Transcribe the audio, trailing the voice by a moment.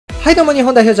はい、どうも日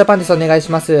本代表ジャパンです。お願い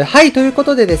します。はい、というこ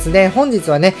とでですね、本日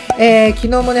はね、昨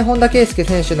日もね、本田圭佑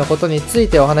選手のことについ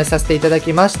てお話しさせていただ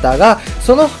きましたが、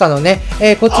その他のね、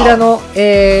こちらの、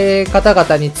方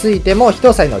々についても、非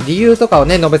搭載の理由とかを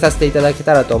ね、述べさせていただけ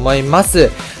たらと思いま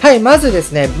す。はい、まずで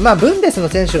すね、ブンデスの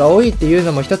選手が多いっていう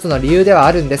のも一つの理由では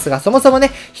あるんですが、そもそもね、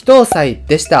非搭載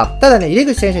でした。ただね、入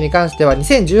口選手に関しては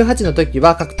2018の時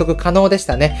は獲得可能でし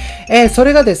たね。そ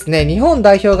れがですね、日本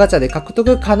代表ガチャで獲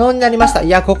得可能になりました。い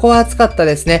や、ここは熱かった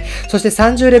ですね。そして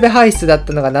30レベ排出だっ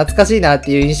たのが懐かしいなっ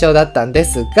ていう印象だったんで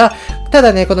すが、た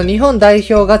だね、この日本代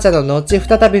表ガチャの後、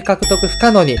再び獲得不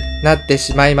可能になって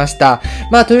しまいました。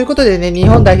ということでね、日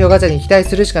本代表ガチャに期待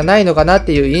するしかないのかなっ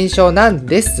ていう印象なん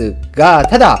ですが、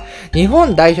ただ、日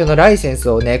本代表のライセンス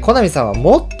をね、コナミさんは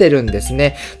持ってるんです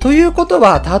ね。ということ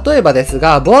は、例えばです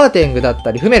が、ボアテングだっ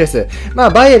たり、フメルス、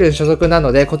バイエルン所属な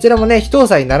ので、こちらもね、非搭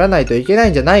載にならないといけな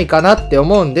いんじゃないかなって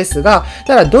思うんですが、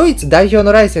ただ、ドイツ代表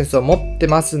のライセンスを持って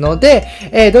ますので、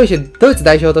ドイツ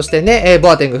代表としてね、ボ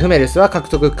アテング、フメルスは獲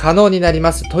得可能になり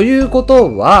ます。というこ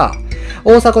とは、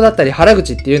大迫だったり原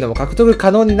口っていうのも獲得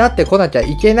可能になってこなきゃ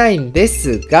いけないんで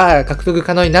すが、獲得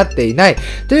可能になっていない。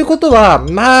ということは、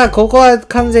ここは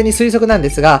完全に推測なんで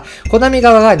すが、コナミ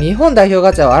側が日本代表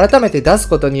ガチャを改めて出す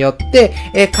ことによって、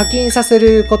課金させ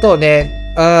ることをね、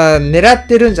狙っ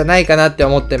てるんじゃないかなって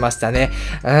思ってましたね。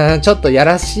ちょっとや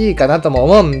らしいかなとも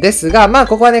思うんですが、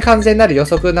ここはね、完全なる予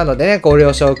測なのでね、ご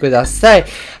了承ください。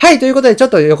はい、ということでちょっ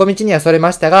と横道にはそれ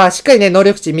ましたが、しっかりね、能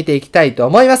力値見ていきたいと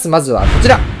思います。まずはこち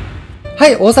ら。は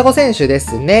い、大迫選手で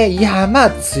すね。いや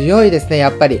強いですね、や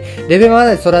っぱり。レベルま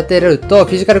で育てると、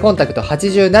フィジカルコンタクト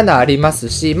87あります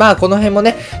し、この辺も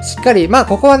ね、しっかり、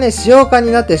ここはね、使用感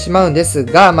になってしまうんです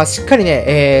が、しっかり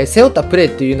ね、背負ったプレ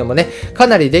ーっていうのもね、か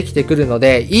なりできてくるの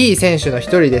で、いい選手の一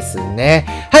人ですね。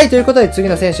はい、ということで次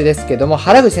の選手ですけども、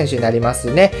原口選手になります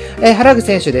ね。原口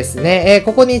選手ですね、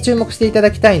ここに注目していた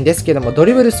だきたいんですけども、ド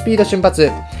リブルスピード瞬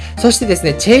発。そしてです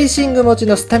ね、チェイシング持ち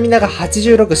のスタミナが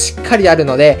86しっかりある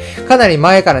ので、かなり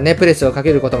前からね、プレスをか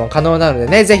けることも可能なので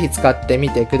ね、ぜひ使ってみ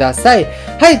てください。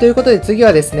はい、ということで次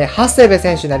はですね、ハッセベ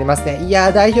選手になりますね。いや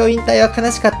ー、代表引退は悲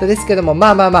しかったですけども、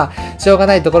しょうが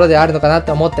ないところであるのかなっ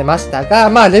て思ってましたが、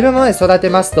レベルまで育て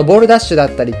ますと、ボールダッシュだ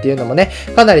ったりっていうのもね、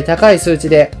かなり高い数値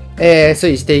で、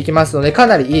推移していきますので、か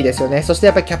なりいいですよね。そして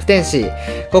やっぱりキャプテンシー。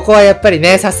ここはやっぱり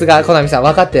ね、さすが、コナミさん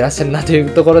分かってらっしゃるなという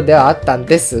ところではあったん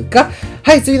ですが、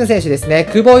はい、次の選手ですね。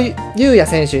久保優也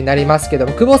選手になりますけど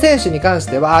も、久保選手に関し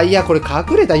ては、いや、これ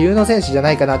隠れた有能選手じゃ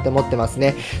ないかなって思ってます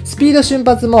ね。スピード瞬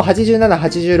発も87、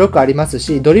86あります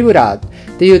し、ドリブラーっ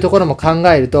ていうところも考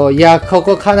えると、いや、こ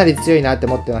こかなり強いなって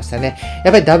思ってましたね。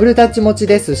やっぱりダブルタッチ持ち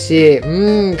ですし、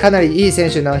かなりいい選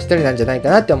手の一人なんじゃない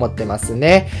かなって思ってます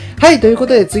ね。はい、というこ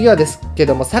とで次はですけ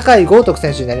ども、酒井豪徳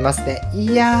選手になりますね。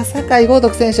いやー、酒井豪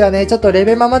徳選手はね、ちょっとレ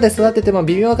ベマまで育てても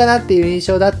微妙かなっていう印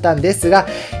象だったんですが、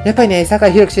やっぱりね、酒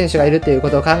井宏樹選手がいるっていうこ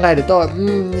とを考えると、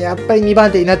やっぱり2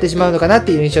番手になってしまうのかなっ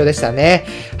ていう印象でしたね。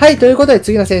はい、ということで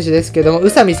次の選手ですけども、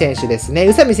宇佐美選手ですね。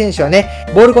宇佐美選手はね、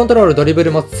ボールコントロール、ドリブ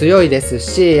ルも強いです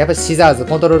し、やっぱりシザーズ、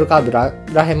コントロールカーブら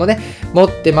へんもね、持っ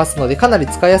てますので、かなり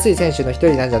使いやすい選手の一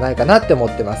人なんじゃないかなって思っ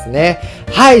てますね。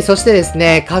はい、そしてです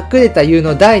ね、隠れた有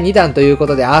の第2弾というこ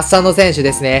とで、浅野選手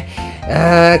ですね。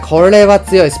これは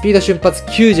強い。スピード瞬発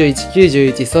91、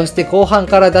91。そして後半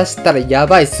から出したらや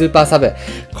ばいスーパーサブ。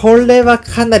これは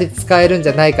かなり使えるんじ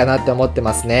ゃないかなって思って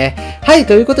ますね。はい、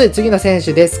ということで次の選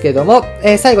手ですけども、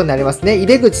最後になりますね。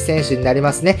入口選手になり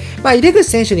ますね。入口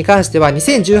選手に関しては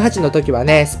2018の時は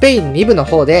ね、スペイン2部の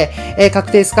方で、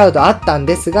確定スカウトあったん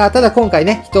ですが、ただ今回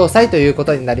ね、非搭載というこ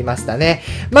とになりましたね。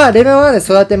レベルまで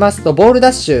育てますと、ボールダ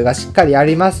ッシュがしっかりあ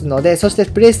りますので、そして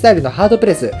プレイスタイルのハードプ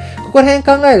レス。ここら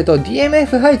辺考えると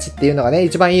DMF 配置っていうのがね、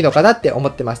一番いいのかなって思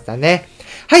ってましたね。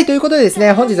はい、ということでです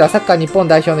ね、本日はサッカー日本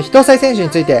代表の非搭載選手に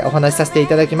ついてお話しさせてい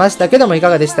ただきましたけども、いか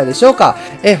がでしたでしょうか。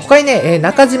他にね、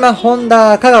中島、本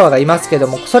田、香川がいますけど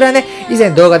も、それはね、以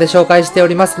前動画で紹介してお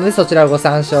りますので、そちらをご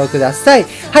参照ください。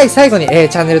はい、最後に、チ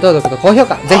ャンネル登録と高評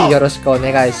価、ぜひよろしくお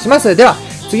願いします。では、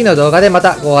次の動画でま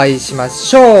たお会いしま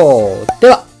しょう。で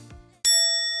は。